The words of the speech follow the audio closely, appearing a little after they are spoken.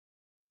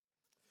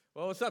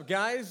Well, what's up,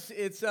 guys?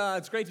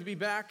 It's great to be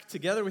back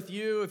together with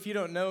you. If you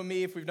don't know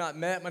me, if we've not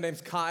met, my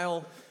name's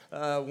Kyle,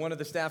 one of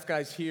the staff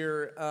guys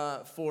here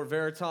for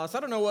Veritas.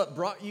 I don't know what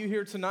brought you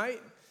here tonight,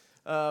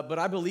 but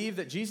I believe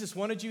that Jesus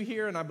wanted you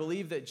here, and I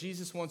believe that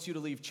Jesus wants you to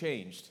leave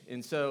changed.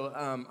 And so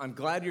I'm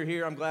glad you're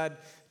here. I'm glad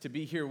to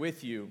be here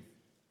with you.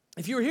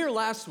 If you were here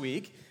last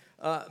week,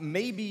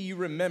 maybe you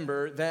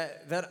remember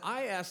that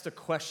I asked a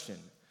question.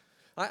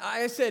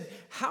 I said,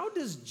 how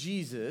does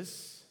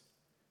Jesus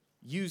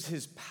use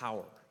his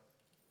power?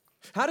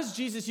 How does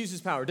Jesus use his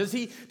power? Does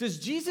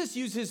Jesus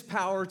use his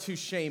power to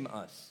shame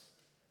us?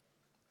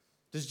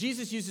 Does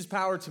Jesus use his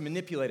power to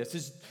manipulate us?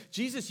 Does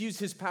Jesus use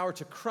his power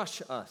to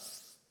crush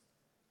us?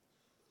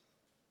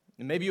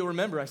 And maybe you'll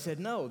remember I said,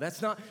 no,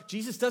 that's not,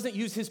 Jesus doesn't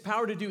use his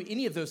power to do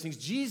any of those things.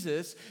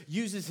 Jesus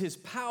uses his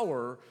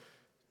power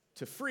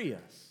to free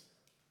us.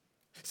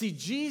 See,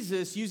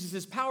 Jesus uses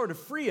his power to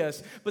free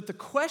us, but the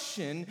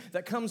question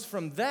that comes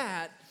from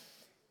that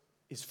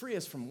is free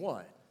us from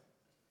what?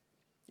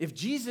 If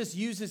Jesus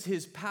uses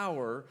his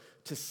power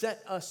to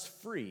set us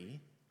free,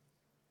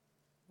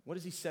 what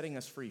is he setting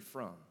us free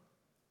from?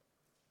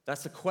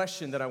 That's the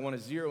question that I want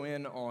to zero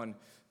in on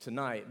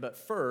tonight. But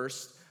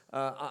first,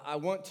 I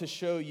want to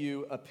show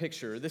you a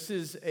picture. This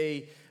is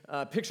a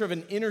picture of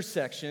an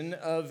intersection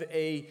of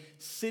a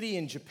city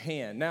in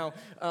Japan. Now,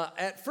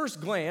 at first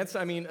glance,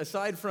 I mean,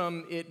 aside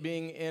from it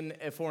being in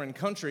a foreign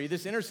country,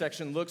 this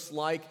intersection looks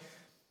like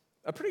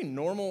a pretty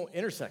normal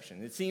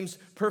intersection. It seems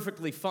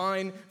perfectly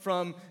fine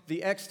from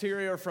the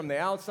exterior, from the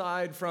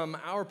outside, from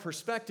our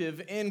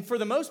perspective, and for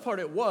the most part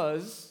it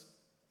was,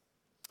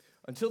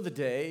 until the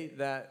day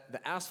that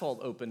the asphalt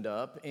opened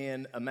up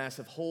and a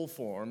massive hole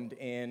formed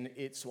and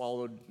it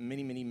swallowed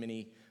many, many,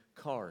 many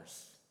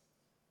cars.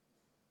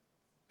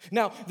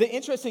 Now, the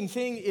interesting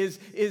thing is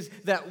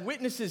that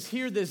witnesses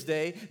here this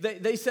day,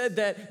 they said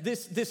that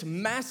this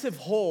massive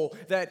hole,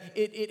 that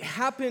it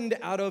happened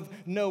out of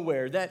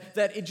nowhere,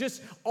 that it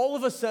just all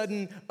of a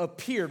sudden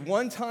appeared.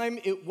 One time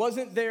it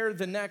wasn't there,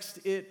 the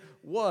next it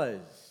was.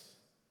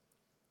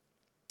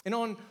 And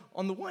on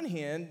the one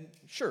hand,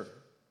 sure,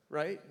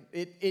 right?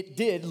 It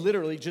did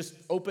literally just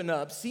open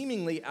up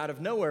seemingly out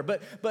of nowhere.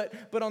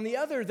 But on the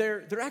other,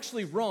 they're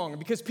actually wrong,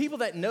 because people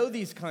that know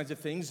these kinds of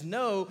things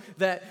know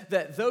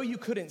that though you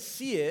couldn't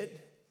see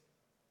it,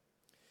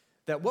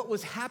 that what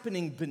was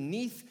happening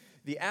beneath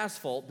the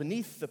asphalt,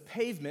 beneath the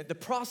pavement, the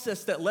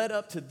process that led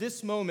up to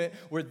this moment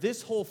where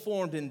this hole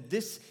formed in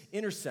this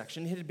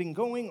intersection, it had been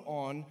going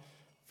on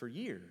for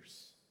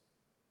years.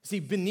 See,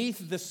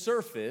 beneath the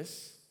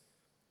surface,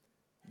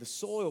 the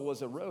soil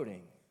was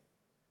eroding,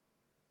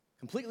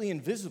 completely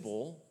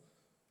invisible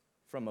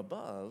from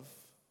above,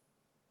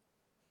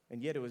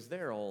 and yet it was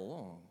there all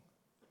along.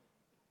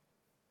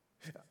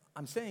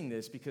 I'm saying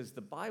this because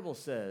the Bible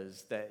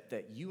says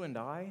that you and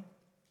I,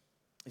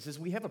 it says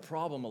we have a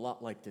problem a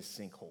lot like this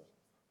sinkhole.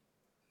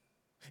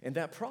 And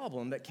that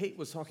problem that Kate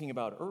was talking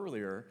about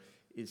earlier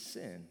is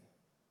sin.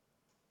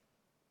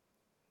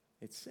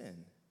 It's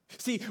sin.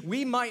 See,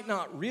 we might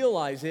not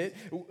realize it.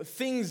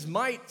 Things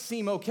might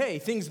seem okay.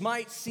 Things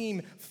might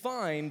seem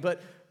fine,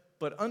 but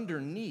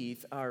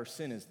underneath, our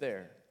sin is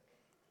there.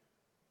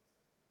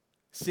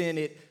 Sin,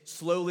 it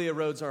slowly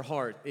erodes our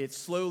heart. It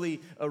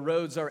slowly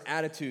erodes our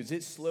attitudes.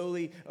 It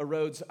slowly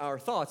erodes our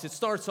thoughts. It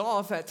starts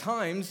off at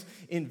times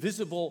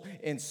invisible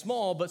and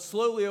small, but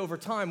slowly over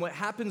time, what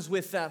happens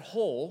with that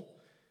hole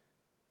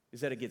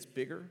is that it gets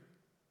bigger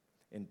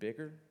and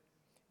bigger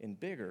and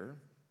bigger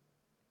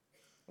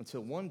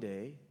until one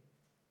day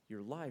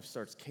your life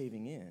starts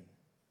caving in.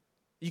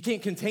 You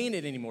can't contain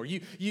it anymore.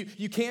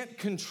 You can't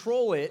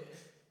control it.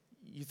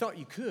 You thought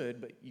you could,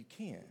 but you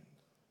can't.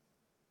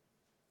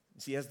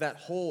 See, as that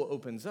hole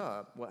opens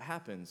up, what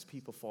happens?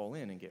 People fall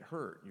in and get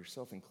hurt,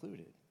 yourself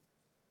included.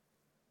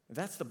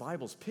 That's the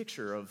Bible's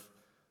picture of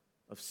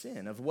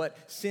sin, of what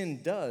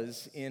sin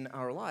does in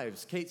our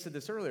lives. Kate said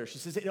this earlier. She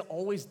says it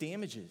always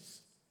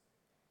damages.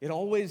 It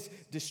always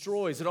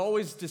destroys. It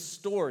always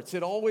distorts.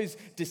 It always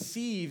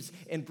deceives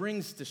and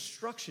brings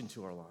destruction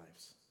to our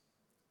lives.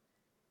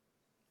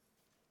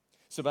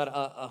 So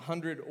about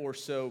 100 or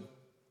so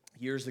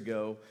years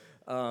ago,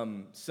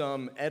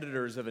 some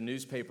editors of a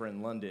newspaper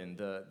in London,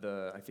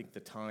 I think the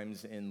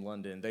Times in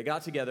London, they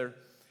got together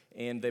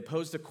and they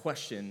posed a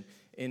question.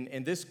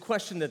 And this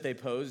question that they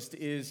posed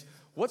is,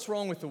 what's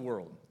wrong with the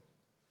world?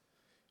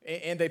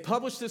 And they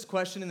published this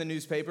question in the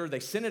newspaper. They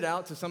sent it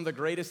out to some of the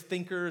greatest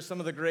thinkers, some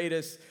of the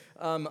greatest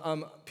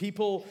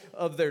people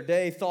of their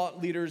day,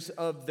 thought leaders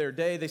of their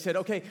day. They said,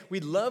 okay,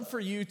 we'd love for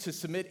you to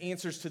submit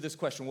answers to this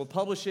question. We'll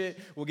publish it.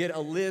 We'll get a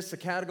list, a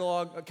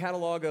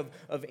catalog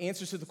of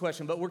answers to the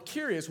question. But we're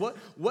curious,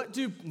 what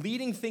do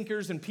leading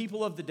thinkers and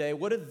people of the day,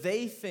 what do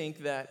they think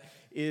that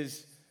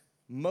is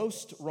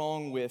most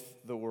wrong with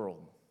the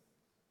world?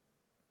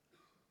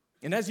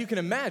 And as you can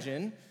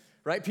imagine,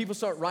 right? People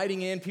start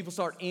writing in, people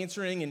start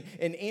answering,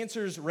 and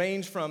answers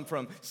range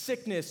from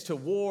sickness to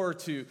war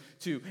to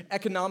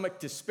economic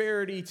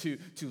disparity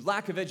to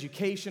lack of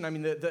education. I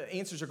mean, the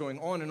answers are going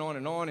on and on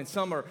and on, and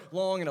some are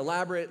long and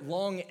elaborate,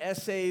 long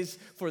essays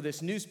for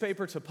this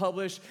newspaper to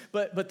publish.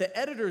 But the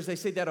editors, they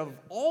say that of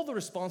all the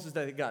responses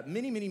that they got,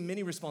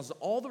 many responses,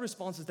 all the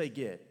responses they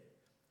get,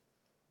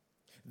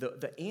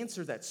 the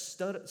answer that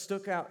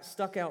stuck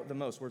out the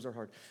most, words are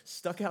hard,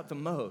 stuck out the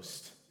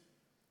most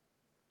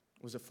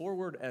was a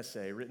 4-word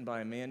essay written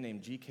by a man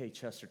named G.K.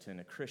 Chesterton,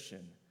 a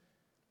Christian.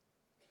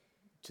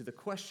 To the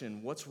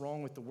question, what's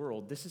wrong with the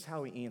world, this is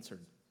how he answered.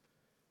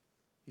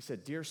 He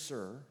said, "Dear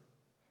sir,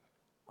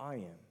 I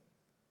am."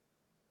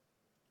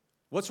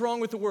 What's wrong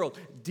with the world?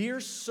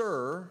 Dear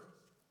sir,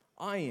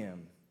 I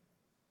am.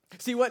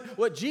 See,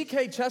 what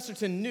G.K.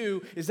 Chesterton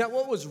knew is that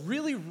what was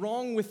really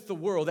wrong with the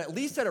world, at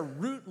least at a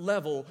root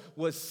level,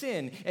 was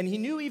sin. And he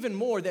knew even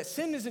more that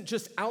sin isn't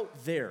just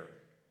out there.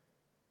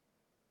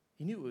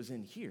 He knew it was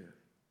in here.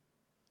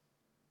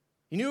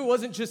 He knew it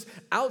wasn't just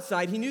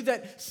outside. He knew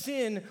that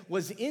sin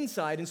was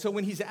inside. And so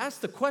when he's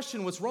asked the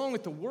question, what's wrong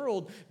with the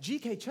world,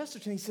 G.K.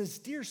 Chesterton, he says,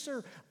 "Dear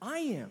sir, I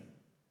am.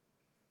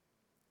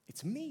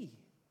 It's me."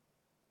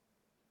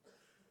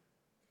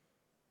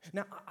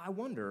 Now, I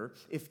wonder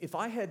if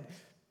I had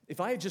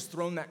just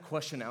thrown that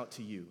question out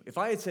to you, if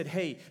I had said,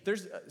 hey,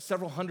 there's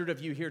several hundred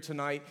of you here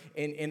tonight,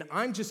 and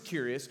I'm just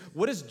curious,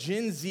 what does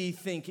Gen Z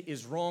think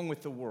is wrong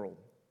with the world?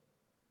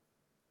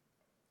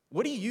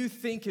 What do you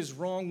think is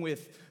wrong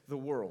with the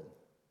world?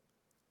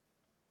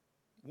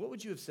 What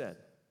would you have said?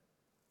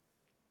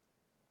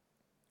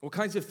 What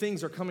kinds of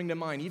things are coming to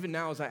mind, even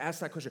now as I ask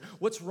that question?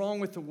 What's wrong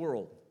with the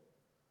world?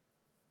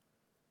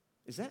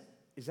 Is that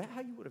how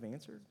you would have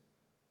answered?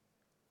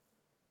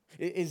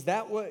 Is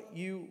that what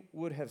you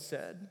would have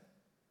said?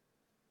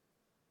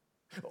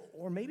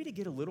 Or maybe to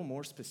get a little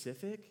more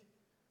specific,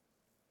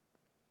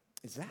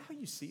 is that how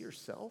you see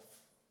yourself?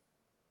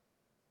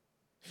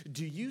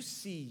 Do you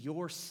see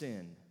your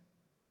sin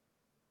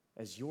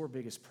as your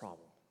biggest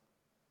problem?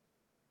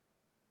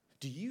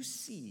 Do you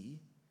see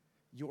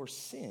your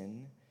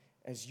sin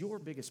as your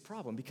biggest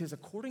problem? Because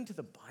according to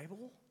the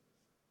Bible,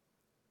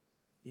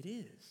 it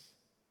is.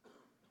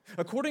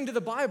 According to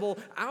the Bible,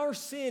 our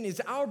sin is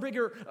our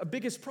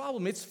biggest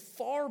problem. It's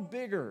far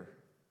bigger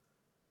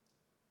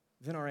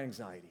than our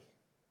anxiety.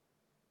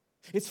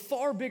 It's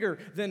far bigger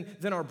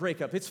than our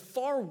breakup. It's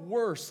far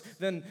worse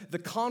than the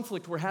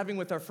conflict we're having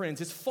with our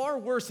friends. It's far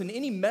worse than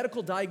any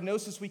medical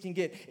diagnosis we can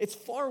get. It's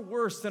far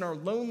worse than our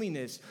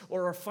loneliness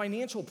or our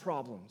financial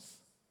problems.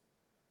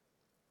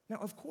 Now,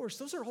 of course,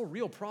 those are all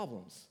real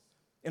problems.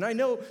 And I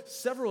know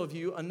several of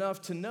you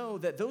enough to know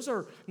that those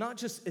are not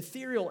just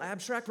ethereal,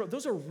 abstract,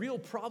 those are real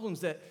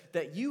problems that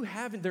you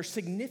have. They're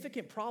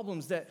significant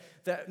problems that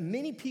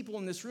many people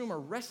in this room are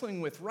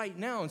wrestling with right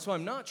now. And so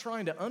I'm not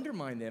trying to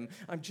undermine them.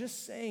 I'm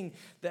just saying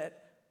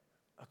that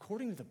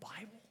according to the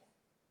Bible,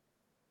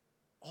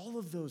 all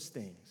of those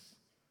things,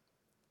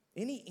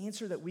 any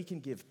answer that we can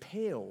give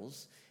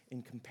pales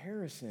in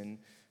comparison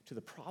to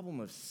the problem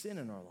of sin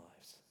in our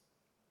lives.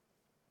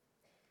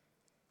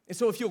 And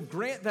so if you'll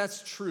grant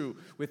that's true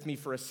with me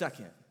for a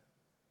second,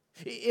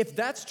 if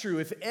that's true,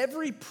 if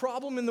every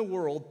problem in the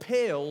world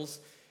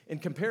pales in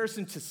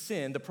comparison to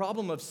sin, the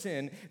problem of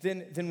sin,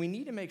 then we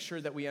need to make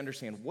sure that we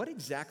understand what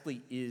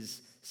exactly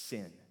is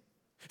sin.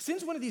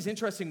 Sin's one of these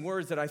interesting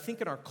words that I think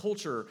in our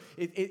culture,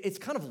 it's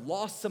kind of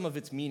lost some of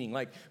its meaning.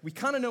 Like, we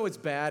kind of know it's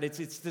bad.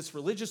 It's this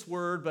religious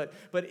word, but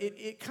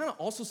it kind of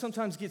also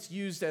sometimes gets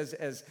used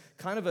as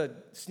kind of a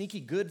sneaky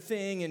good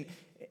thing. And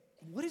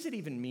what does it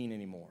even mean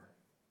anymore?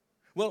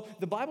 Well,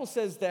 the Bible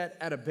says that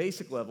at a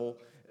basic level,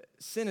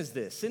 sin is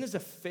this. Sin is a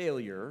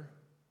failure.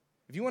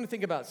 If you want to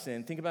think about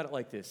sin, think about it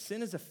like this.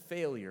 Sin is a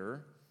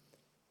failure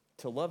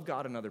to love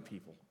God and other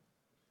people.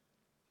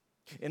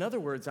 In other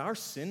words, our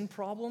sin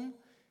problem,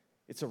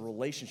 it's a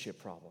relationship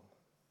problem.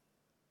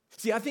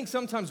 See, I think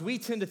sometimes we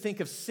tend to think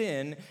of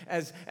sin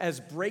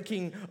as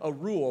breaking a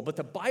rule, but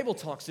the Bible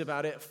talks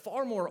about it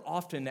far more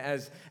often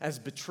as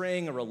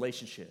betraying a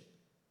relationship.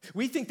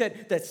 We think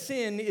that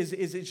sin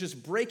is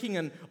just breaking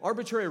an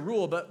arbitrary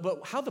rule,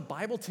 but how the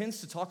Bible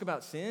tends to talk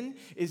about sin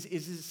is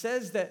it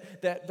says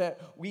that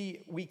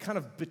we kind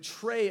of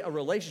betray a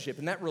relationship,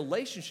 and that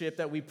relationship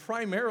that we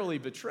primarily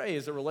betray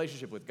is a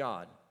relationship with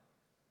God,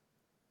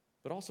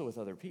 but also with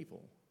other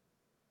people.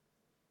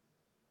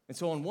 And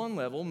so on one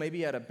level,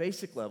 maybe at a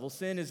basic level,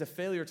 sin is a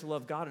failure to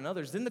love God and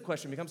others. Then the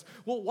question becomes,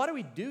 well, why do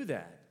we do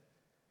that?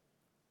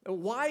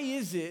 Why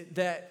is it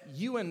that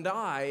you and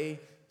I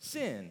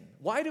sin?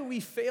 Why do we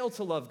fail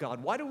to love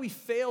God? Why do we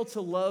fail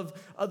to love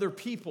other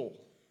people?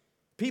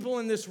 People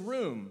in this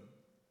room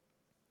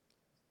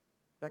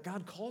that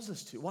God calls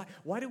us to.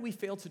 Why do we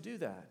fail to do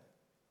that?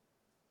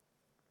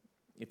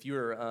 If you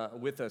were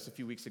with us a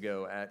few weeks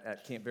ago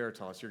at Camp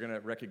Veritas, you're going to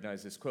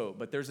recognize this quote.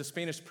 But there's a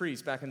Spanish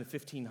priest back in the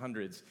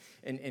 1500s,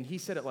 and he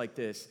said it like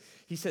this.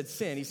 He said,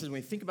 when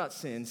you think about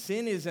sin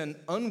is an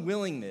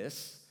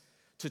unwillingness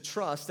to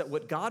trust that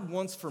what God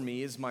wants for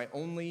me is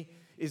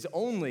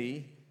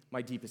only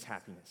my deepest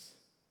happiness.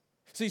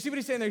 So you see what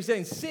he's saying there? He's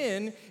saying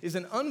sin is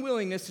an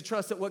unwillingness to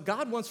trust that what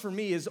God wants for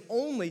me is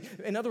only,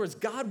 in other words,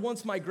 God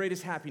wants my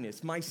greatest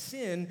happiness. My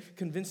sin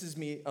convinces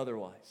me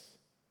otherwise.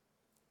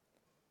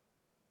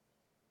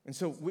 And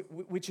so,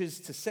 which is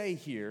to say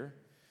here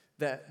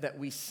that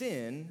we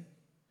sin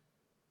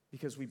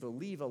because we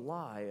believe a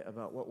lie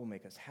about what will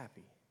make us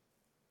happy.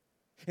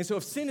 And so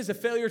if sin is a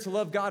failure to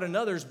love God and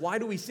others, why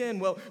do we sin?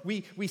 Well,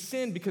 we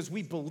sin because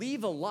we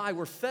believe a lie.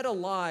 We're fed a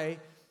lie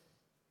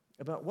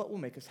about what will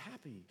make us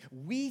happy.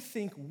 We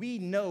think we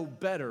know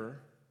better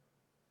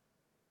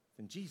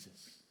than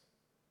Jesus.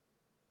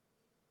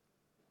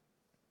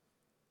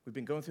 We've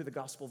been going through the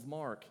Gospel of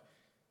Mark,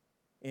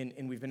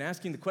 and we've been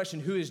asking the question,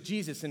 who is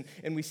Jesus? And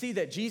we see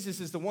that Jesus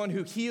is the one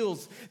who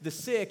heals the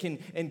sick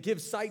and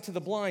gives sight to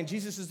the blind.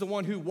 Jesus is the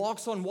one who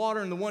walks on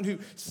water and the one who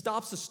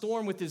stops a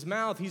storm with his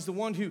mouth. He's the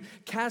one who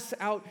casts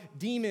out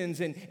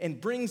demons and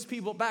brings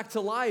people back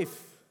to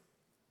life.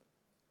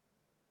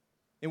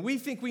 And we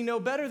think we know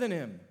better than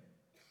him.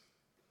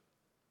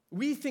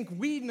 We think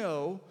we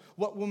know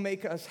what will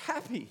make us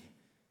happy.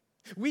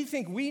 We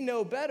think we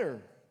know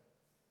better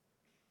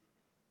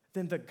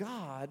than the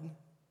God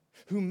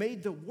who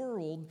made the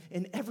world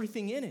and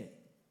everything in it.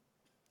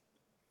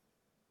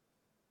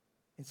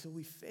 And so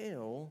we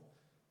fail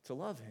to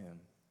love him.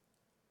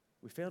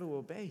 We fail to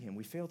obey him.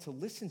 We fail to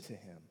listen to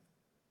him.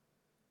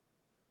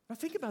 Now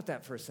think about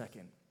that for a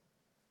second.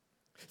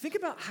 Think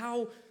about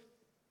how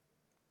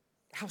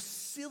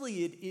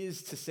silly it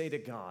is to say to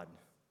God,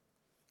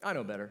 I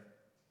know better.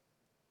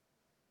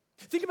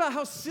 Think about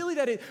how silly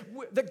that is,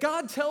 that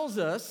God tells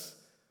us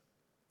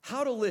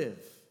how to live.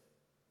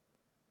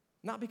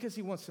 Not because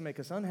he wants to make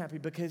us unhappy,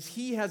 because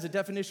he has a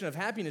definition of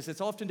happiness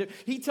that's often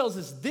different. He tells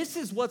us this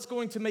is what's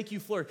going to make you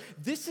flourish.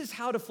 This is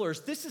how to flourish.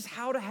 This is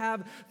how to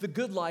have the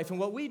good life. And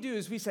what we do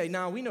is we say,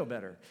 no, we know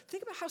better.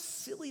 Think about how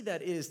silly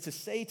that is to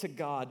say to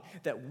God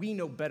that we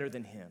know better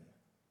than him.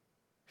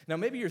 Now,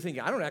 maybe you're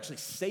thinking, I don't actually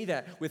say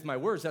that with my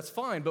words. That's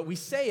fine. But we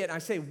say it, and I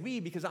say we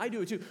because I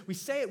do it too. We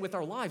say it with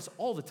our lives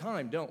all the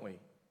time, don't we?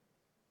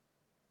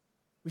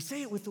 We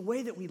say it with the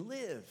way that we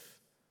live.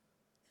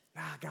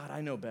 God, I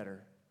know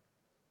better.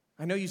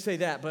 I know you say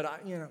that,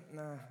 but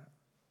nah.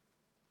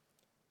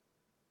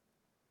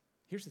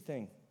 Here's the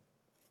thing.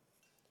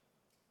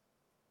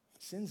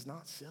 Sin's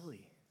not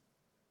silly.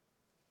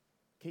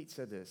 Kate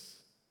said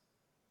this.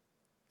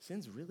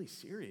 Sin's really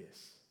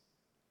serious.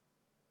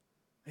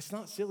 It's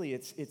not silly,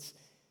 it's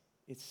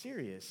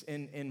serious.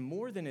 And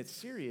more than it's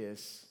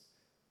serious,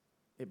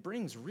 it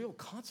brings real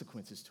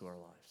consequences to our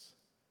lives.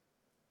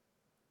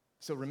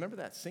 So remember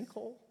that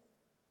sinkhole?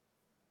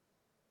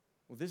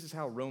 Well, this is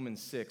how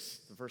Romans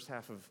 6, the first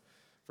half of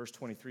verse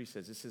 23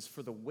 says. It says,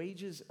 for the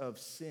wages of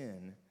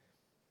sin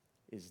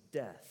is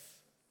death.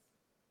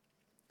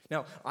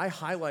 Now, I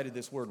highlighted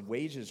this word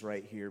wages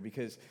right here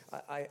because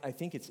I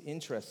think it's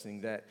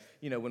interesting that,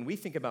 when we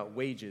think about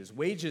wages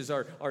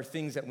are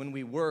things that when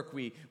we work,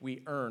 we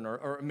earn,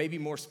 or maybe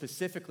more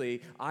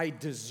specifically, I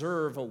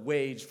deserve a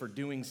wage for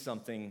doing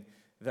something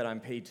that I'm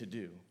paid to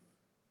do.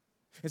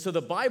 And so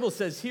the Bible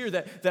says here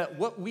that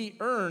what we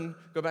earn,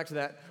 go back to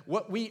that,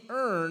 what we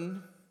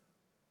earn,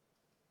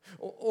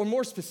 or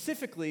more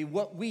specifically,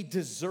 what we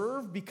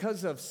deserve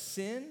because of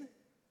sin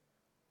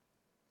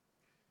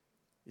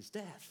is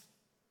death.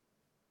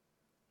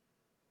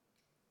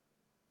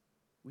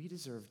 We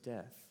deserve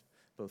death,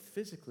 both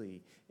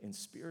physically and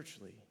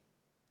spiritually,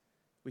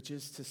 which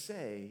is to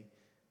say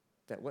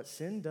that what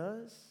sin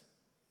does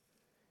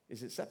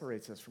is it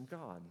separates us from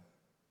God.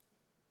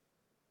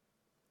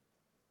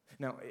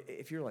 Now,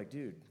 if you're like,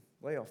 dude,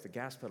 lay off the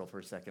gas pedal for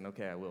a second,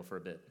 okay, I will for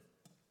a bit.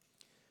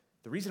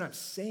 The reason I'm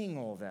saying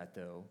all that,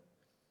 though,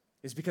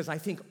 is because I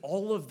think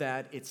all of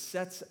that, it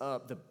sets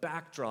up the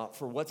backdrop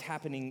for what's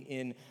happening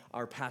in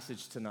our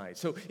passage tonight.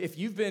 So if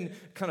you've been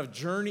kind of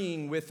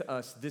journeying with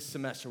us this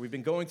semester, we've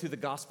been going through the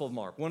Gospel of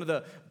Mark, one of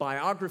the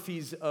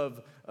biographies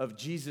of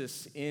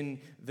Jesus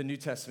in the New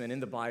Testament, in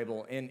the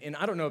Bible. And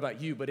I don't know about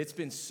you, but it's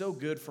been so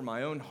good for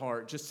my own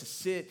heart just to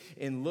sit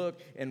and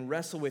look and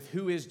wrestle with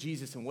who is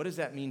Jesus and what does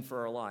that mean for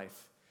our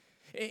life.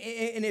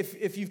 And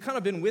if you've kind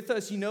of been with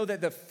us, you know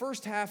that the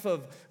first half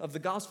of the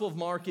Gospel of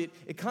Mark,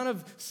 it kind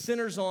of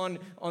centers on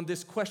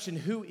this question,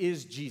 who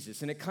is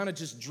Jesus? And it kind of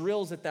just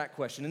drills at that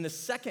question. In the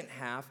second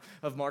half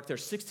of Mark,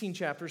 there's 16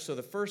 chapters. So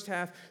the first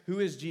half,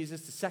 who is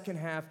Jesus? The second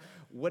half,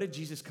 what did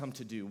Jesus come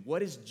to do?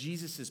 What is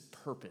Jesus'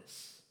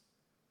 purpose?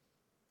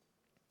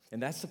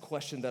 And that's the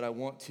question that I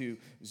want to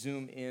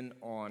zoom in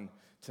on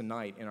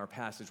tonight in our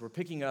passage.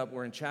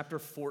 We're in chapter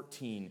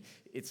 14.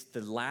 It's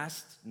the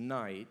last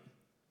night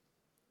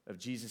of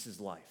Jesus'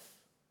 life.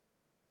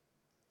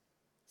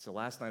 It's the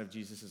last night of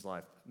Jesus'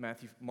 life.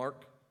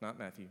 Mark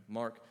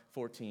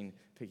 14,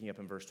 picking up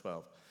in verse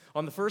 12.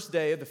 On the first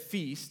day of the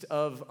feast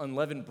of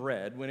unleavened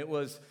bread, when it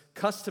was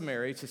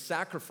customary to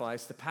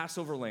sacrifice the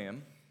Passover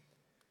lamb,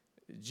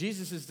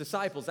 Jesus'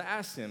 disciples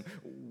asked him,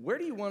 where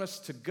do you want us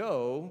to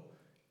go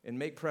and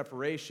make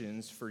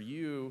preparations for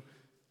you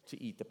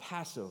to eat the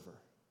Passover?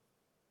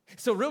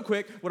 So real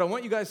quick, what I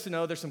want you guys to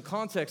know, there's some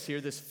context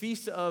here, this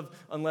Feast of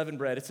Unleavened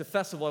Bread. It's a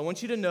festival. I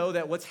want you to know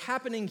that what's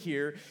happening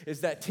here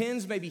is that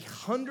tens, maybe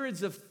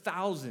hundreds of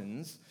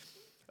thousands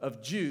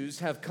of Jews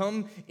have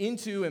come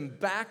into and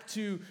back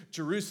to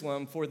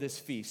Jerusalem for this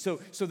feast.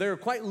 So there are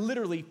quite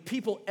literally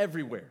people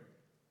everywhere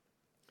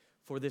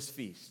for this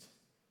feast.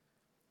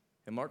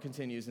 And Mark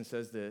continues and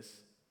says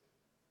this.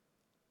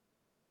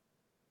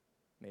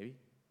 Maybe.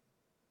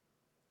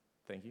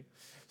 Thank you.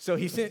 So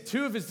he sent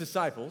two of his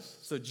disciples.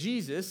 So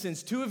Jesus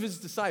sends two of his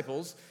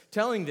disciples,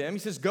 telling them, he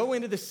says, go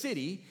into the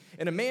city,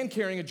 and a man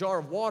carrying a jar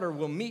of water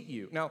will meet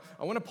you. Now,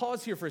 I want to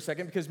pause here for a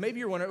second, because maybe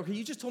you're wondering, okay,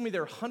 you just told me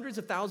there are hundreds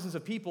of thousands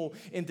of people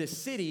in this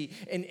city,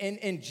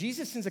 and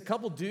Jesus sends a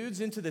couple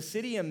dudes into the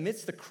city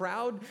amidst the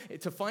crowd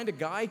to find a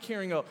guy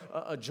carrying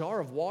a jar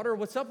of water.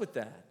 What's up with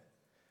that?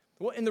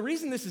 Well, and the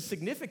reason this is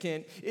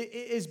significant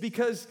is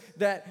because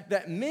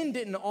that men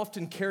didn't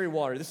often carry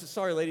water.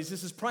 Sorry, ladies,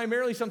 this is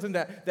primarily something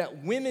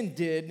that women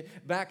did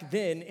back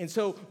then. And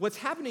so what's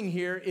happening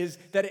here is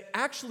that it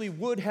actually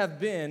would have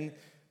been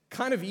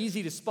kind of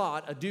easy to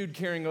spot a dude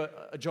carrying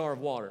a jar of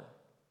water.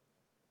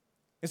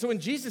 And so when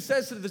Jesus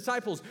says to the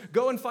disciples,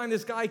 go and find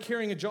this guy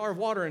carrying a jar of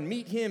water and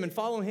meet him and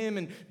follow him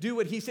and do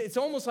what he said, it's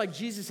almost like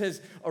Jesus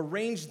has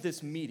arranged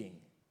this meeting.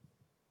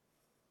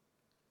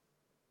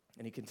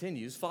 And he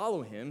continues,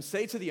 follow him,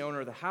 say to the owner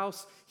of the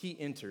house he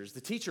enters.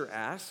 The teacher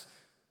asks,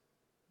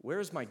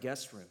 where is my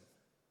guest room,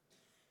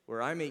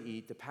 where I may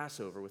eat the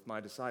Passover with my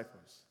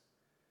disciples?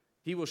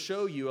 He will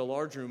show you a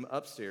large room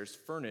upstairs,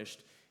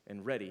 furnished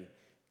and ready.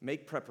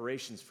 Make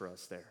preparations for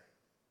us there.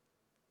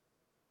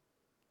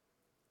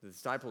 The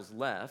disciples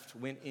left,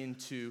 went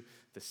into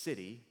the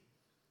city,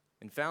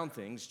 and found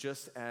things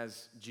just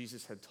as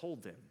Jesus had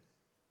told them.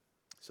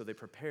 So they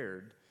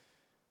prepared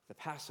the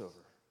Passover.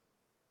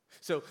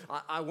 So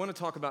I want to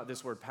talk about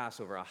this word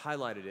Passover. I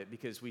highlighted it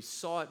because we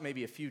saw it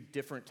maybe a few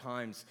different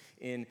times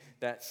in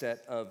that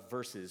set of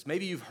verses.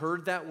 Maybe you've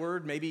heard that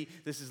word. Maybe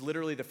this is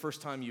literally the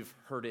first time you've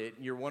heard it.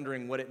 You're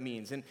wondering what it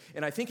means. And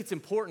I think it's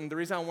important. The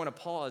reason I want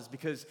to pause,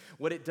 because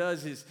what it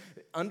does is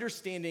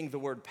understanding the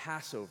word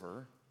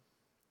Passover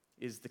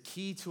is the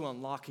key to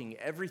unlocking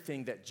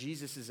everything that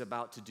Jesus is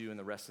about to do in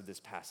the rest of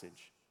this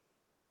passage.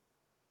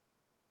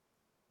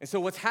 And so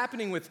what's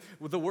happening with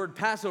the word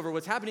Passover,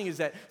 what's happening is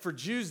that for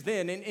Jews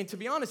then, and to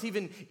be honest,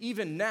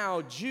 even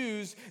now,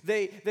 Jews,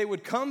 they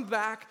would come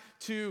back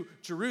to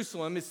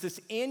Jerusalem. It's this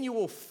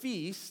annual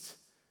feast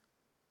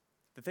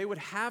that they would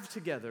have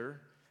together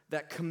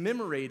that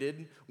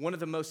commemorated one of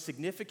the most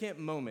significant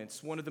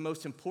moments, one of the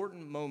most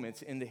important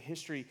moments in the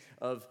history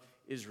of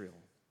Israel.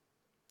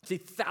 See,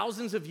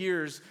 thousands of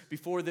years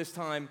before this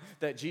time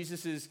that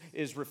Jesus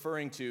is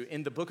referring to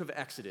in the book of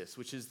Exodus,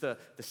 which is the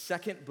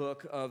second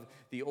book of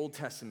the Old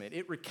Testament,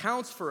 it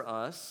recounts for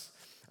us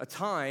a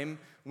time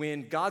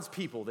when God's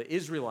people, the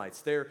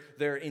Israelites, they're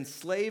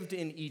enslaved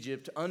in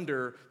Egypt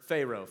under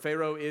Pharaoh.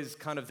 Pharaoh is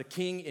kind of the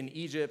king in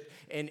Egypt,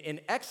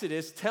 and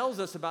Exodus tells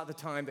us about the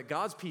time that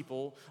God's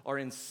people are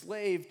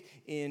enslaved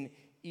in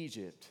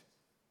Egypt.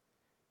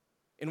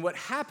 And what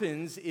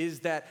happens is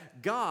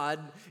that God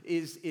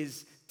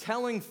is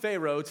telling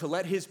Pharaoh to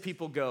let his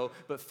people go,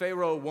 but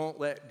Pharaoh won't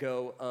let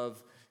go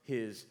of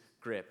his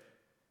grip.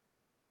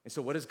 And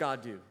so what does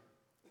God do?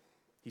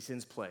 He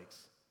sends plagues.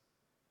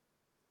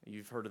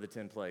 You've heard of the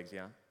 10 plagues,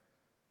 yeah?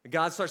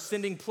 God starts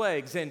sending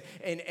plagues, and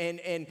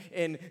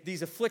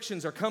these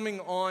afflictions are coming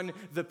on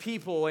the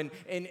people,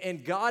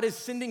 and God is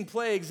sending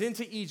plagues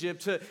into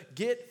Egypt to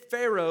get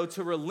Pharaoh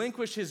to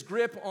relinquish his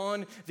grip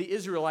on the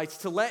Israelites,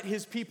 to let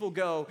his people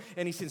go,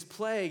 and he sends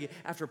plague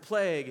after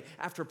plague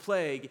after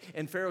plague,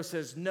 and Pharaoh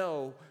says,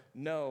 no,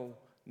 no,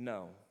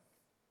 no.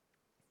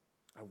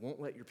 I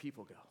won't let your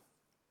people go.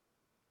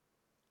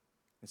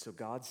 And so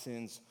God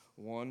sends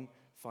one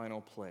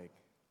final plague,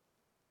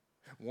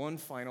 one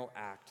final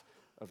act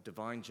of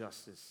divine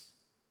justice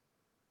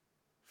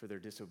for their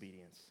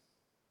disobedience.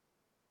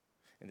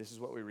 And this is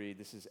what we read.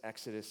 This is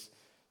Exodus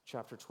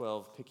chapter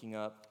 12, picking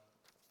up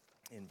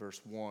in verse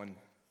 1. It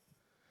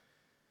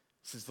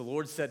says, the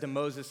Lord said to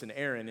Moses and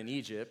Aaron in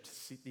Egypt,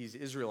 these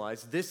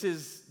Israelites,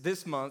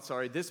 this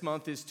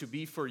month is to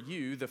be for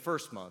you the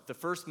first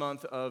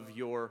month of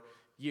your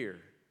year.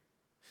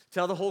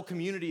 Tell the whole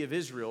community of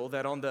Israel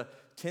that on the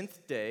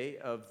 10th day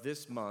of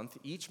this month,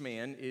 each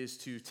man is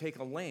to take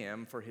a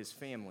lamb for his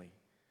family,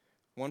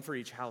 one for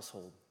each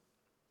household.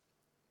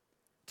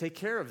 Take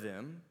care of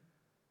them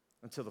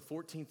until the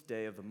 14th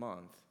day of the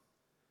month,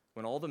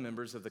 when all the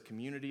members of the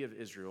community of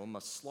Israel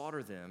must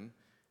slaughter them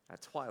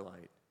at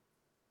twilight.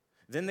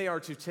 Then they are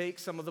to take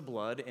some of the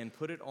blood and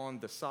put it on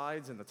the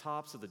sides and the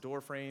tops of the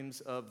door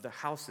frames of the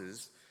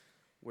houses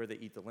where they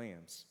eat the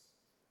lambs.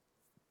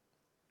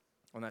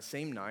 On that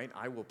same night,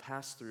 I will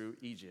pass through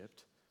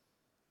Egypt,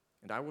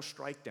 and I will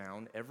strike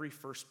down every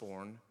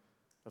firstborn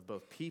of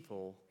both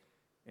people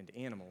and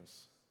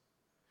animals.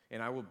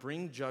 And I will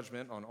bring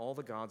judgment on all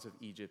the gods of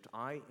Egypt.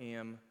 I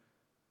am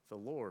the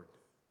Lord.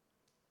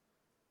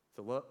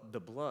 The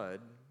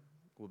blood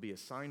will be a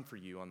sign for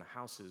you on the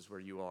houses where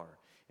you are.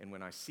 And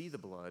when I see the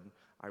blood,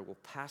 I will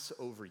pass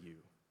over you.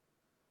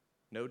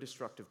 No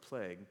destructive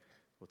plague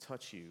will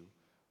touch you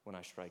when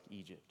I strike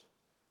Egypt.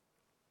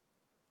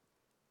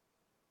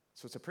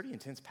 So it's a pretty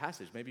intense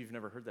passage. Maybe you've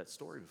never heard that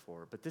story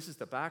before, but this is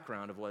the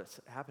background of what's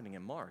happening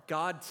in Mark.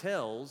 God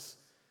tells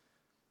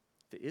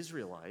the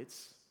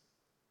Israelites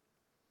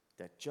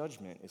that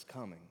judgment is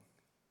coming.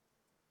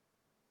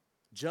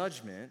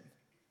 Judgment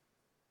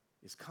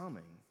is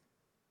coming.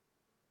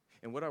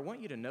 And what I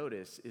want you to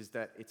notice is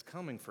that it's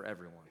coming for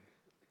everyone.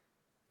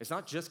 It's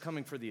not just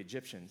coming for the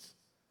Egyptians.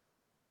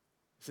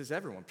 It says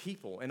everyone,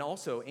 people, and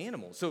also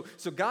animals.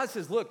 So God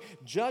says, look,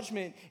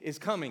 judgment is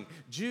coming.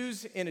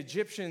 Jews and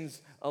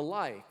Egyptians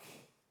alike.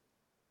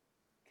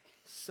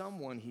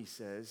 Someone, he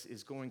says,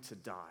 is going to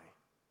die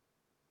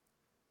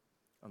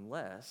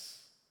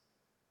unless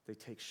they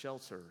take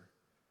shelter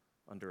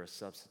under a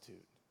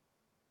substitute,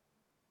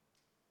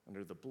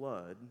 under the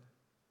blood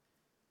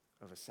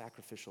of a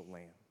sacrificial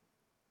lamb.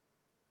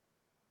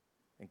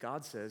 And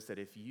God says that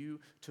if you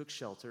took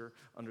shelter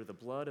under the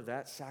blood of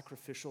that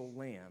sacrificial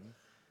lamb,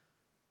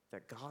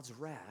 that God's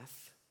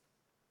wrath,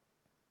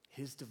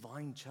 his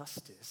divine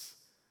justice,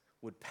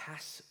 would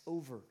pass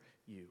over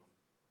you.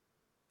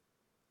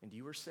 And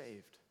you were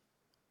saved.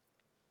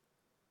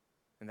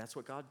 And that's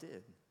what God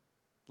did.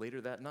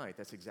 Later that night,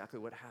 that's exactly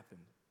what happened.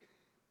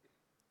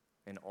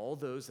 And all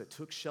those that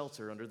took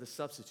shelter under the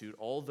substitute,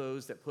 all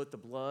those that put the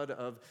blood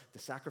of the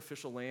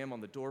sacrificial lamb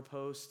on the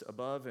doorpost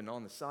above and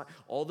on the side,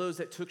 all those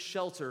that took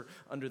shelter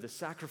under the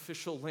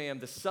sacrificial lamb,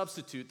 the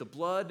substitute, the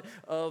blood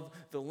of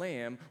the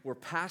lamb, were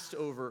passed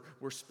over,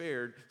 were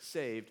spared,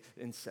 saved,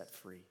 and set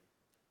free.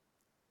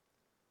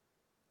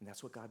 And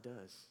that's what God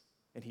does.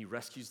 And he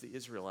rescues the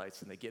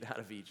Israelites and they get out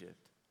of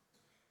Egypt.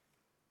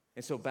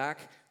 And so back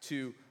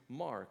to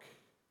Mark,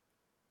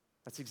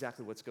 that's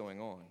exactly what's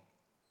going on.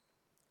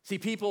 See,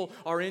 people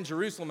are in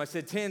Jerusalem. I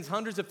said tens,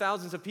 hundreds of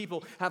thousands of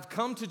people have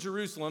come to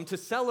Jerusalem to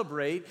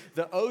celebrate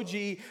the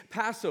OG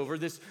Passover,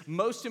 this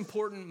most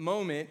important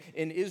moment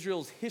in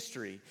Israel's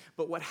history.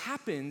 But what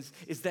happens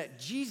is that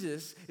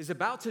Jesus is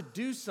about to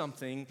do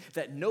something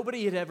that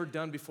nobody had ever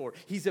done before.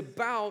 He's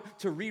about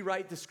to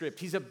rewrite the script.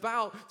 He's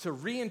about to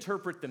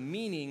reinterpret the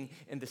meaning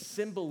and the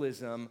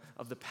symbolism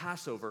of the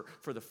Passover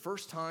for the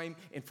first time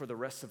and for the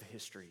rest of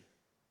history.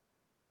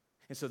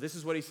 And so this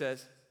is what he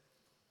says.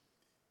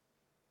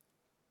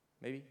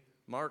 Maybe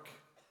Mark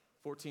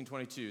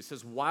 14:22. It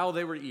says, while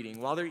they're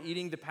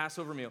eating the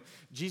Passover meal,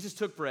 Jesus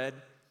took bread,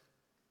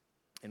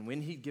 and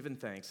when he'd given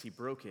thanks, he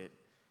broke it,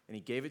 and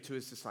he gave it to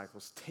his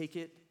disciples. Take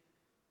it,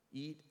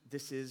 eat,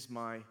 this is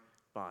my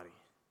body.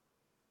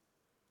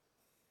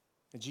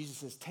 And Jesus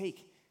says,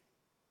 take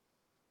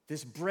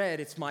this bread,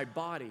 it's my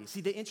body.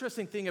 See, the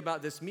interesting thing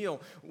about this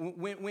meal,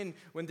 when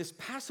this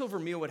Passover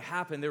meal would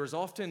happen, there was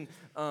often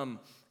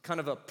kind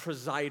of a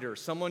presider,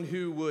 someone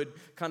who would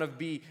kind of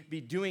be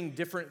doing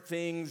different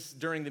things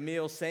during the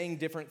meal, saying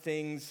different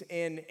things,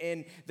 and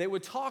they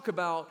would talk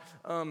about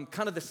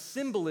kind of the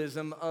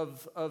symbolism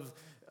of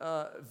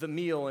the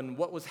meal and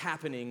what was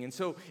happening. And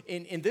so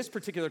in this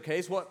particular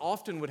case, what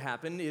often would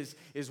happen is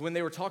when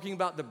they were talking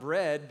about the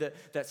bread,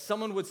 that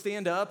someone would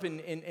stand up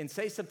and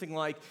say something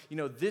like,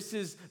 this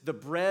is the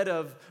bread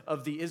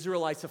of the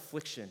Israelites'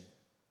 affliction,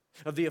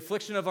 of the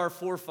affliction of our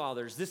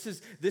forefathers. This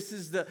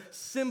is the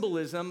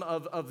symbolism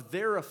of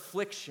their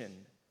affliction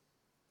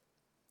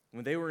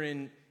when they were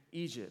in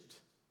Egypt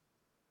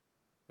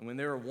and when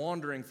they were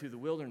wandering through the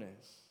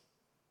wilderness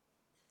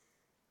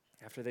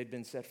after they'd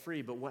been set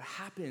free. But what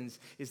happens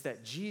is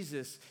that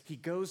Jesus, he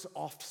goes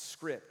off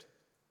script.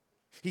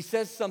 He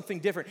says something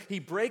different. He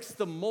breaks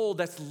the mold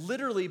that's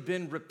literally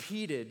been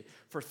repeated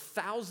for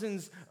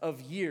thousands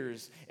of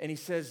years, and he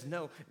says,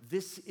 no,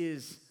 this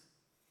is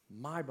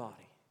my body.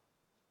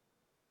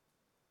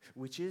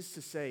 Which is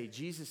to say,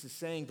 Jesus is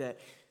saying that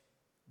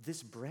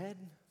this bread,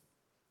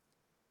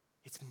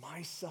 it's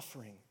my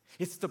suffering.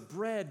 It's the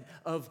bread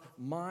of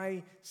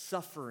my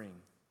suffering.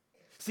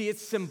 See,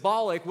 it's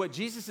symbolic. What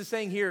Jesus is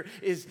saying here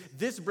is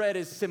this bread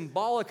is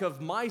symbolic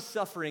of my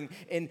suffering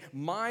and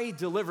my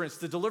deliverance,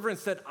 the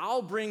deliverance that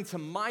I'll bring to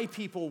my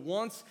people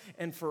once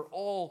and for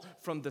all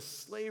from the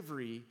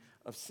slavery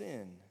of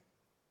sin.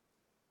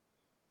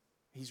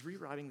 He's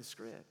rewriting the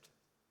script.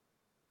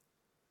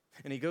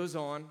 And he goes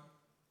on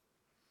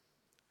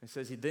and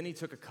says, then he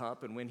took a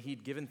cup, and when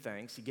he'd given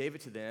thanks, he gave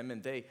it to them,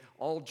 and they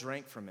all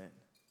drank from it.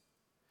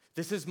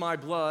 This is my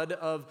blood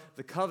of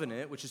the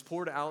covenant, which is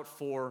poured out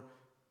for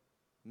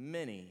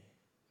many,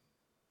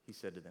 he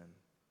said to them.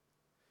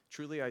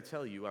 Truly I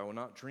tell you, I will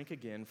not drink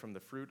again from the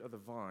fruit of the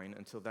vine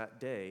until that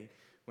day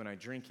when I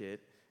drink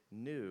it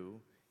new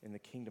in the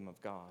kingdom of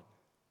God.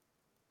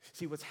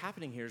 See, what's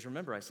happening here is,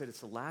 remember, I said it's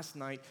the last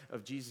night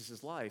of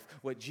Jesus' life.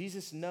 What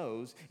Jesus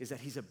knows is that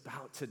he's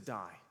about to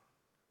die.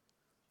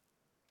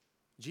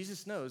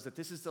 Jesus knows that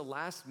this is the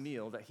last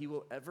meal that he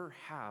will ever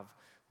have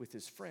with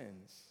his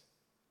friends.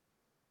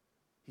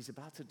 He's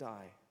about to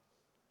die.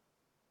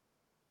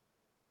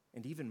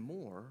 And even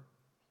more,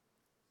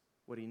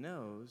 what he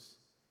knows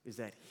is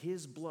that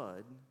his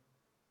blood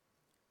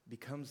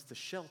becomes the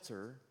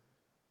shelter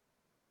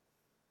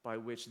by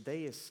which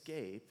they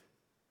escape,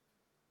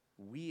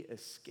 we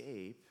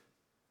escape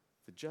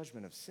the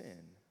judgment of sin.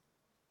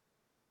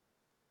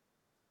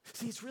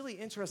 See, it's really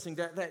interesting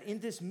that in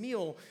this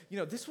meal,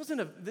 this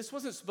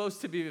wasn't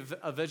supposed to be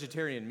a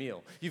vegetarian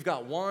meal. You've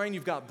got wine,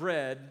 you've got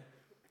bread.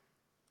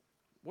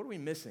 What are we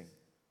missing?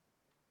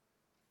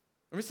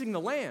 We're missing the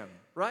lamb,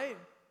 right?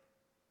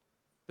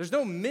 There's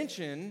no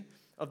mention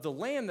of the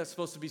lamb that's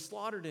supposed to be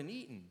slaughtered and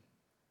eaten.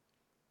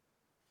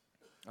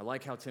 I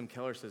like how Tim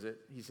Keller says it.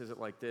 He says it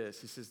like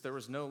this. He says, there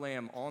was no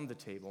lamb on the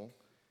table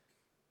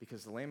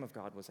because the Lamb of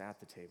God was at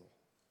the table.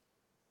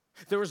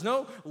 There was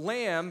no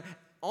lamb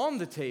on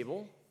the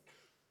table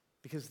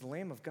because the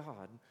Lamb of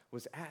God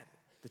was at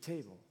the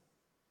table.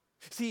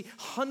 See,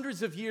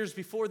 hundreds of years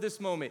before this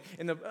moment,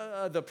 in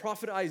the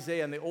prophet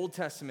Isaiah in the Old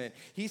Testament,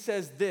 he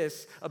says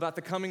this about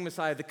the coming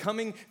Messiah, the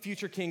coming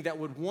future king that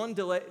would one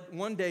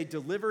day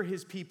deliver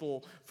his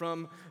people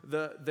from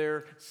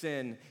their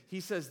sin.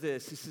 He says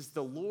this, he says,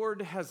 the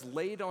Lord has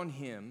laid on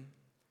him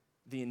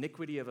the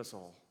iniquity of us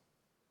all.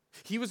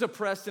 He was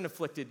oppressed and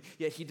afflicted,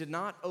 yet he did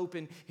not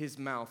open his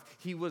mouth.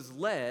 He was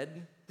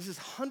led, this is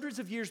hundreds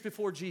of years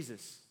before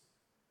Jesus,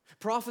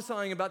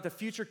 prophesying about the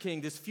future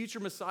king, this future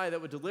Messiah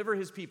that would deliver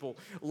his people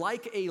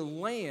like a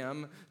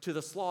lamb to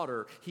the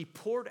slaughter. He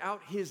poured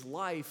out his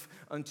life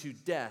unto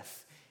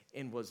death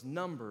and was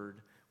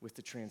numbered with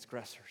the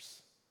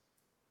transgressors.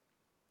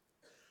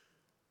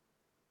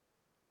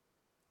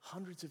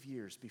 Hundreds of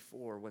years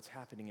before what's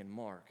happening in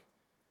Mark,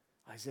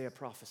 Isaiah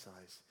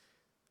prophesies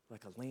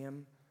like a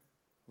lamb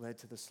led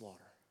to the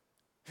slaughter.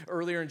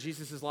 Earlier in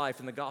Jesus'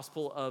 life, in the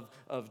Gospel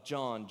of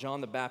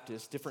John the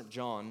Baptist, different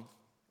John,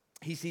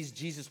 he sees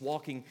Jesus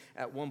walking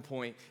at one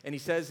point, and he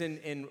says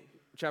in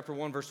chapter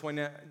 1, verse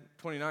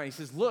 29, he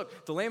says,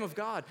 look, the Lamb of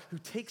God who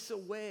takes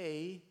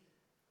away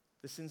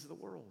the sins of the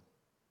world.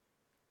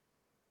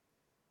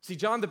 See,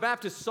 John the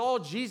Baptist saw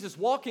Jesus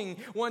walking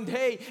one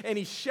day, and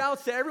he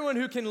shouts to everyone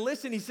who can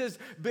listen, he says,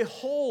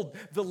 behold,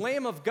 the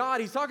Lamb of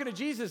God. He's talking to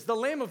Jesus, the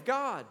Lamb of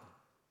God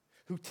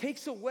who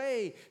takes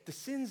away the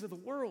sins of the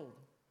world.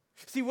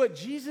 See, what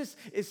Jesus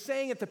is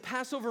saying at the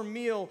Passover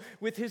meal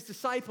with his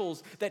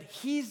disciples, that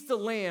he's the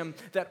lamb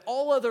that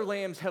all other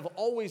lambs have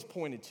always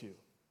pointed to.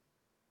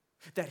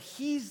 That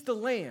he's the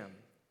lamb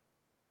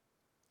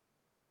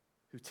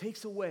who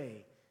takes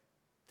away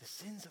the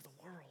sins of the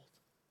world.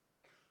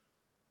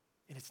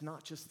 And it's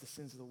not just the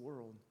sins of the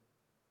world.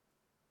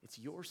 It's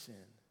your sin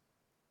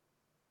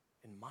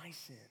and my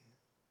sin.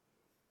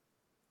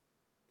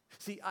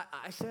 See,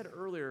 I said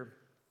earlier,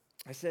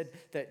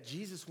 that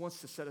Jesus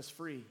wants to set us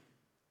free.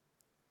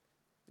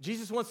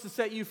 Jesus wants to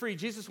set you free.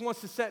 Jesus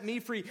wants to set me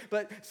free.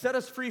 But set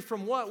us free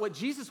from what? What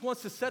Jesus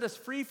wants to set us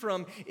free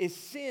from is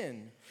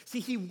sin.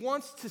 See, he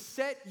wants to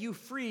set you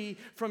free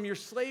from your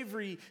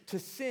slavery to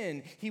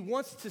sin. He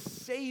wants to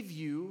save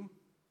you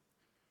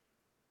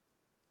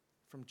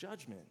from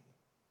judgment.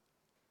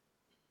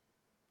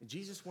 And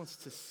Jesus wants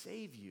to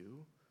save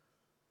you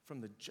from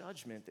the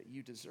judgment that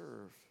you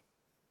deserve,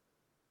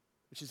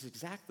 which is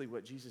exactly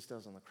what Jesus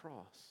does on the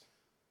cross.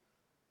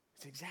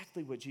 It's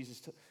exactly what Jesus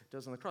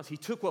does on the cross. He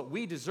took what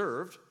we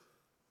deserved.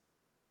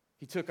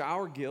 He took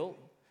our guilt,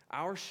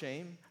 our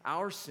shame,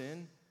 our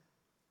sin,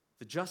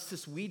 the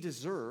justice we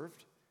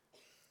deserved,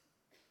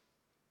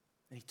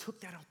 and he took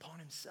that upon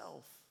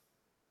himself.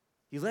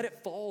 He let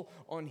it fall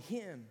on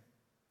him.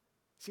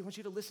 See, I want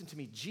you to listen to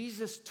me.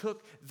 Jesus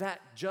took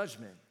that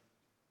judgment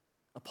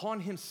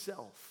upon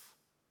himself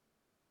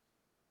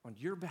on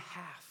your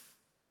behalf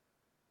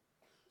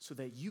so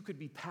that you could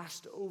be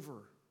passed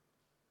over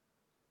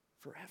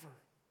forever.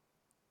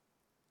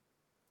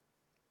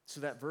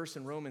 So that verse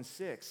in Romans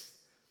 6,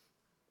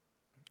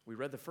 we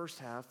read the first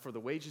half, for the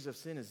wages of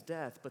sin is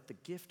death, but the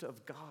gift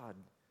of God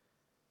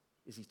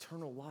is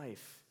eternal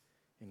life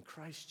in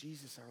Christ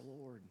Jesus our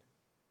Lord.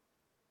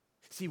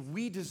 See,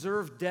 we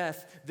deserve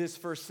death, this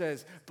verse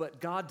says,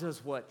 but God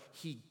does what?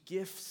 He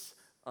gifts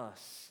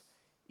us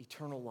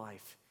eternal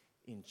life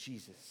in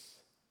Jesus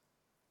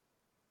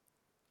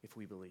if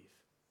we believe.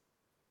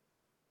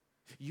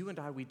 You and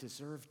I, we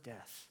deserve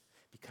death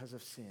because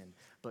of sin.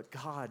 But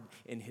God,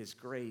 in his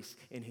grace,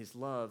 in his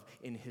love,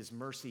 in his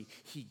mercy,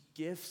 he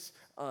gifts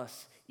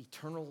us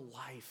eternal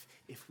life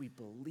if we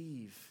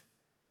believe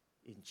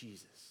in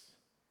Jesus.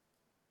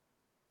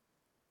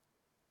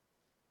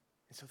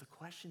 And so the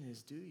question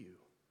is, do you?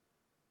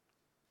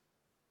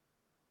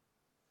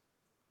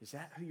 Is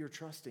that who you're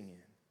trusting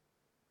in?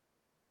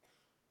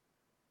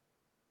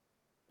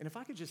 And if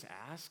I could just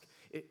ask,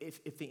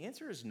 if the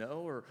answer is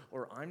no,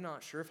 or I'm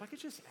not sure, if I could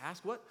just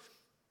ask,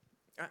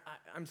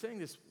 I'm saying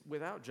this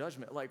without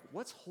judgment, like,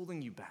 what's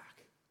holding you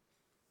back?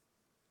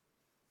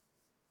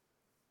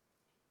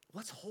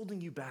 What's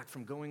holding you back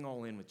from going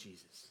all in with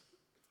Jesus?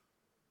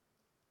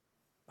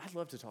 I'd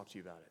love to talk to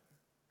you about it.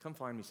 Come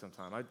find me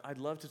sometime. I'd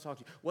love to talk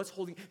to you. What's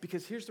holding,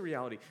 because here's the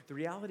reality. The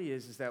reality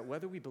is that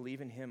whether we believe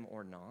in him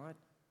or not,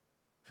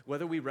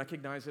 whether we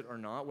recognize it or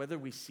not, whether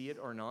we see it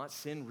or not,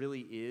 sin really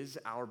is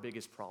our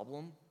biggest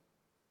problem.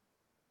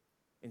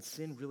 And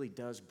sin really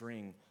does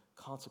bring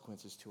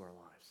consequences to our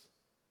lives.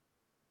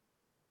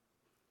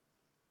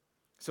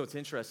 So it's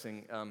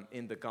interesting,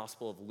 in the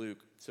Gospel of Luke,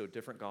 so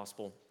different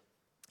gospel,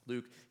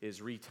 Luke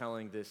is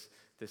retelling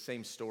the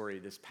same story,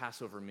 this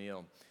Passover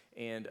meal,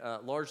 and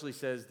largely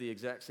says the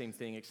exact same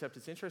thing, except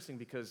it's interesting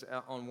because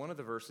on one of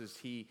the verses,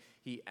 he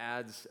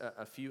adds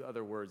a few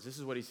other words. This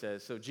is what he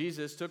says. So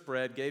Jesus took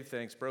bread, gave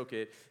thanks, broke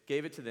it,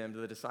 gave it to them, to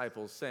the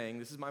disciples, saying,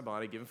 "This is my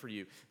body given for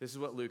you." This is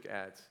what Luke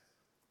adds.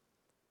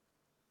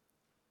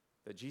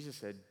 That Jesus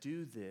said,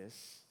 "Do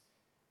this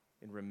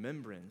in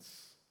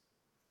remembrance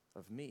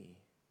of me."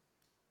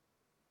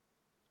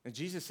 And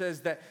Jesus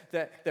says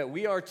that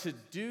we are to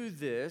do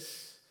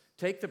this,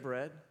 take the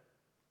bread,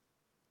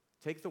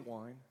 take the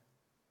wine,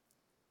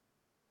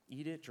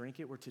 eat it,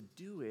 drink it. We're to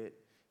do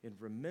it in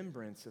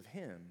remembrance of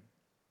him,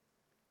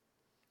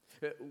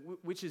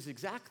 which is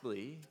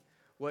exactly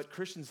what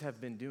Christians have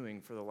been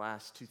doing for the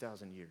last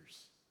 2,000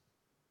 years.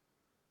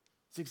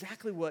 It's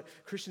exactly what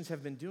Christians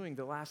have been doing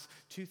the last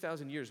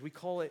 2,000 years. We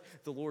call it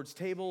the Lord's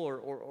table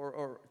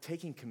or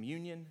taking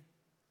communion.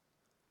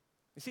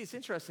 You see, it's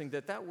interesting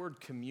that word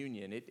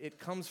communion, it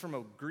comes from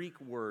a Greek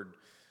word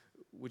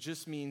which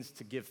just means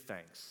to give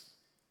thanks.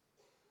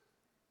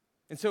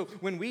 And so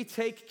when we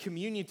take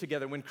communion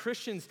together, when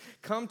Christians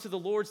come to the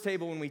Lord's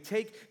table, when we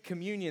take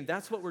communion,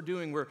 that's what we're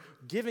doing. We're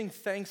giving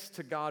thanks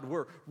to God.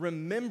 We're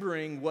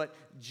remembering what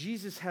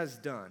Jesus has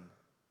done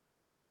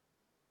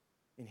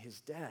in his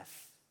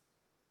death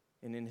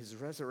and in his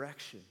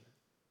resurrection.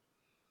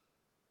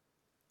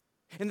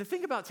 And the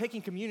thing about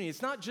taking communion,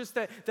 it's not just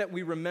that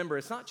we remember,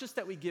 it's not just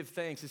that we give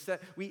thanks, it's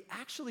that we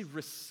actually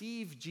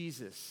receive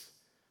Jesus.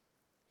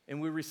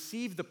 And we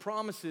receive the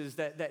promises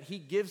that he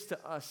gives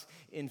to us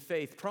in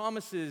faith.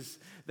 Promises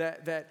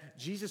that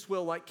Jesus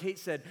will, like Kate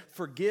said,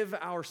 forgive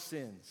our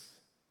sins.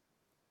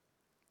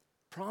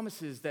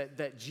 Promises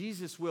that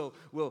Jesus will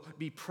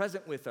be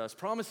present with us.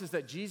 Promises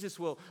that Jesus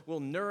will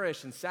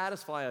nourish and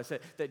satisfy us.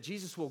 That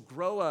Jesus will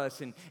grow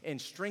us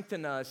and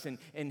strengthen us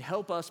and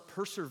help us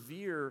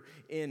persevere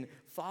in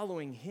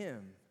following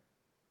him.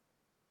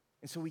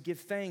 And so we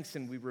give thanks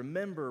and we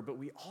remember, but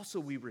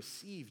we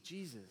receive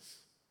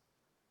Jesus.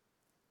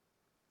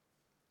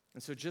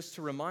 And so just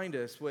to remind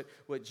us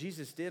what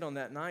Jesus did on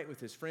that night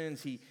with his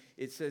friends,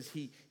 it says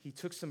he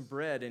took some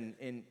bread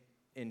and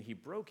he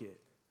broke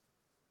it.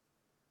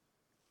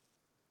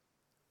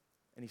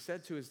 And he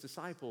said to his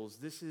disciples,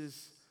 "This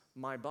is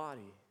my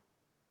body.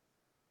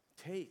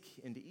 Take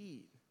and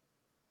eat."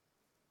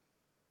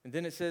 And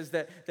then it says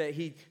that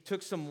he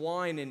took some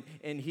wine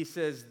and he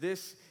says,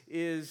 "This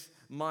is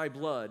my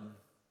blood,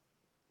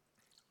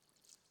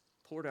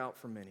 poured out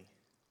for many.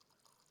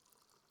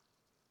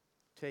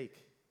 Take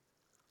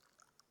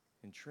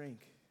and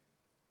drink."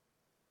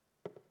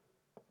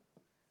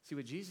 See,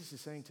 what Jesus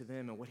is saying to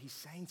them and what he's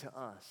saying to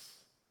us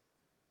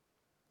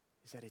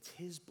is that it's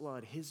his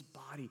blood, his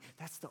body.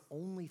 That's the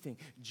only thing.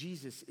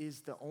 Jesus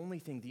is the only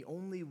thing, the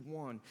only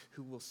one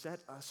who will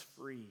set us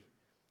free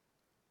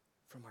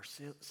from our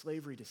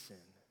slavery to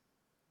sin.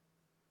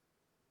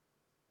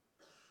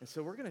 And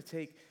so we're going to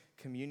take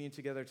communion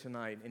together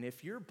tonight. And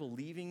if you're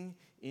believing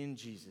in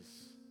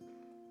Jesus,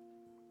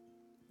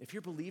 if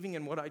you're believing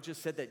in what I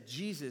just said, that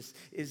Jesus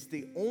is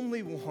the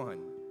only one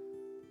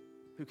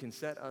who can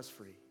set us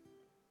free,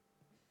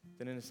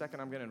 then in a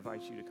second I'm going to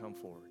invite you to come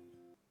forward.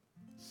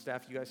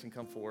 Staff, you guys can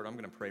come forward. I'm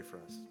going to pray for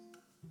us.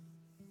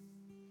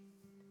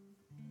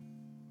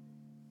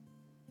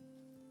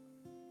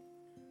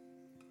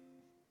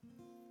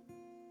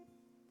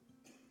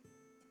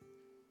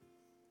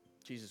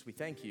 Jesus, we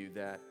thank you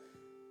that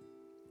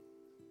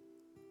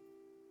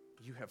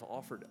you have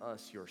offered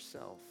us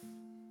yourself.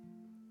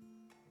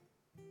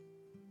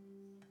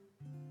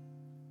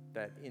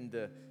 That in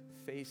the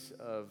face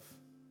of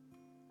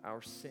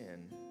our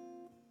sin,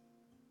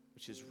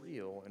 which is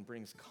real and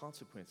brings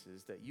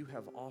consequences, that you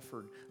have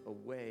offered a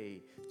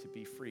way to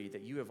be free,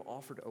 that you have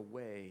offered a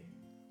way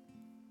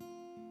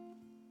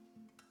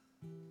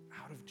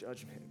out of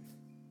judgment.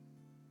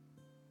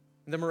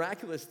 And the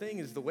miraculous thing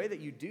is the way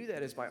that you do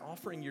that is by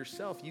offering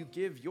yourself. You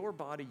give your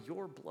body,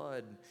 your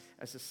blood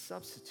as a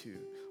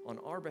substitute on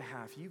our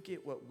behalf. You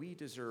get what we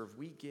deserve.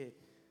 We get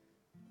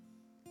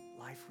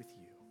life with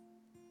you.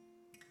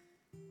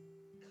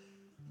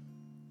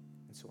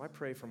 And so I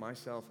pray for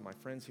myself and my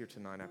friends here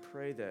tonight. I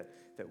pray that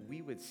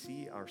we would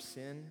see our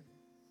sin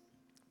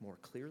more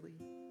clearly,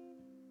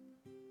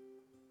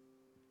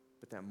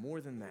 but that more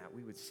than that,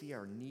 we would see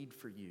our need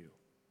for you.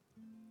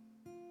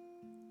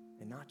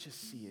 And not just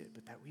see it,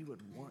 but that we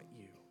would want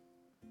you.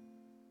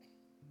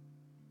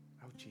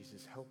 Oh,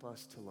 Jesus, help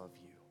us to love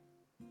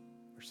you.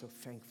 We're so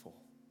thankful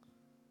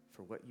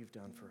for what you've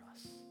done for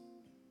us.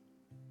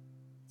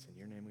 It's in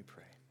your name we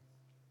pray.